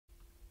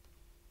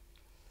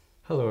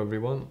Hello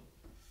everyone.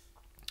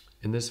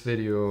 In this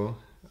video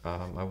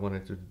I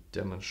wanted to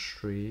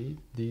demonstrate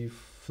the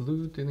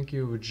flute in the key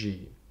of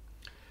G.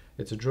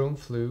 It's a drone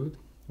flute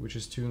which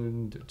is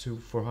tuned to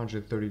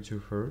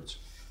 432 Hz,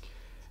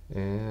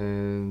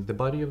 and the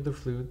body of the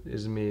flute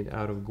is made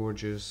out of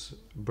gorgeous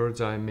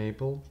Birdseye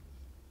maple,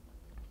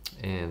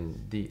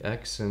 and the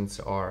accents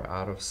are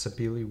out of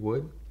Sapele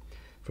wood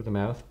for the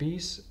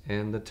mouthpiece,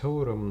 and the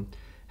totem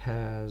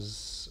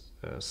has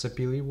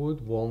Sapele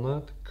wood,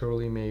 walnut,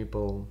 curly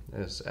maple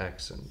as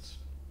accents.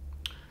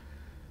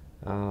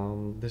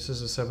 This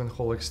is a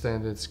 7-hole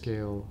extended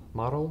scale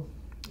model,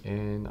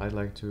 and I'd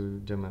like to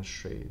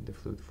demonstrate the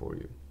flute for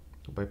you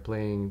by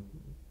playing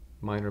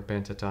minor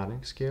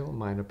pentatonic scale,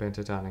 minor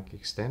pentatonic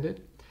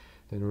extended,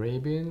 then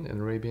Arabian and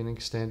Arabian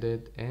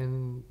extended,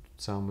 and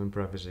some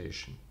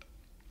improvisation.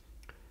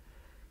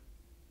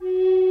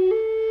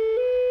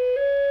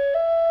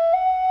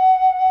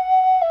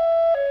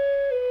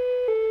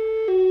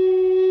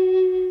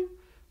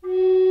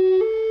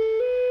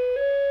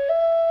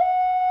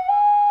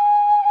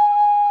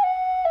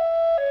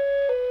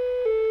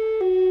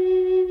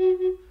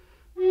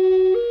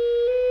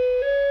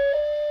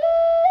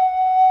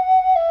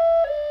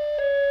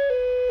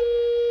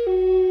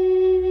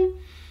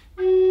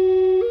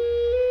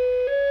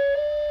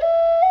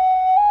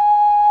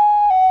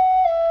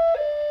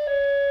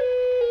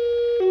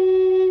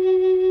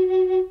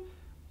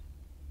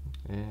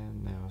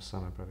 And now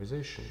some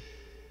improvisation.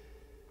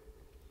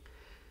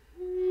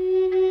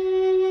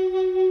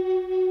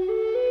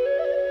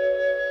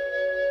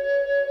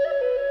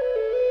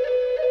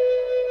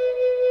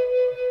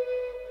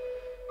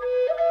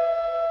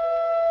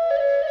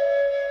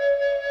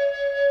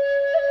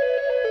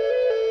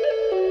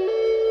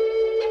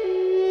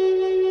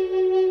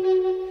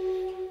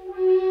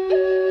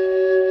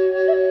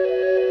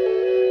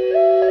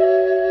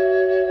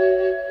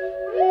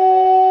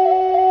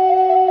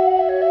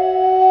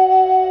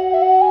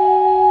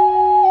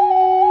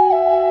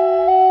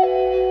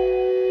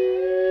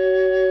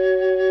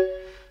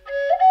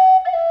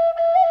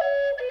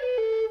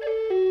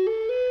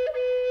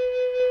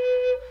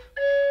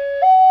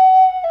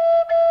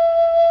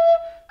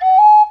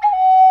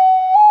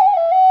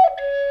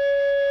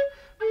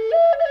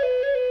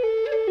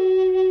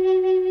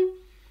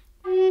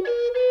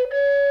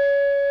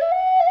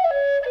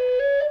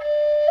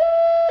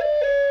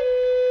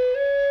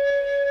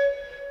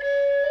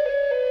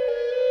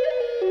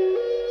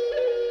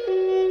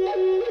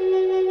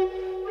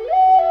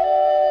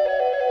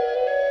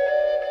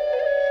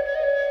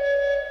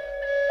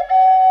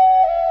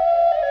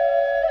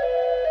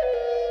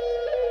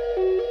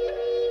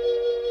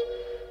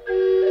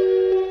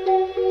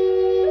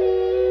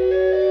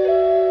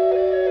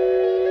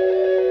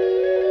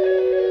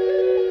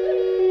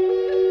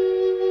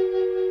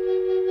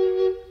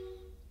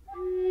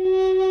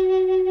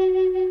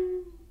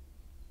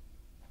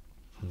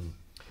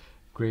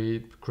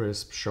 Great,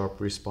 crisp, sharp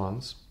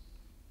response.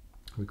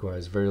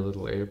 Requires very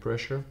little air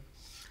pressure.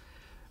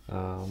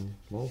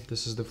 Well,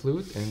 this is the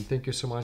flute, and thank you so much.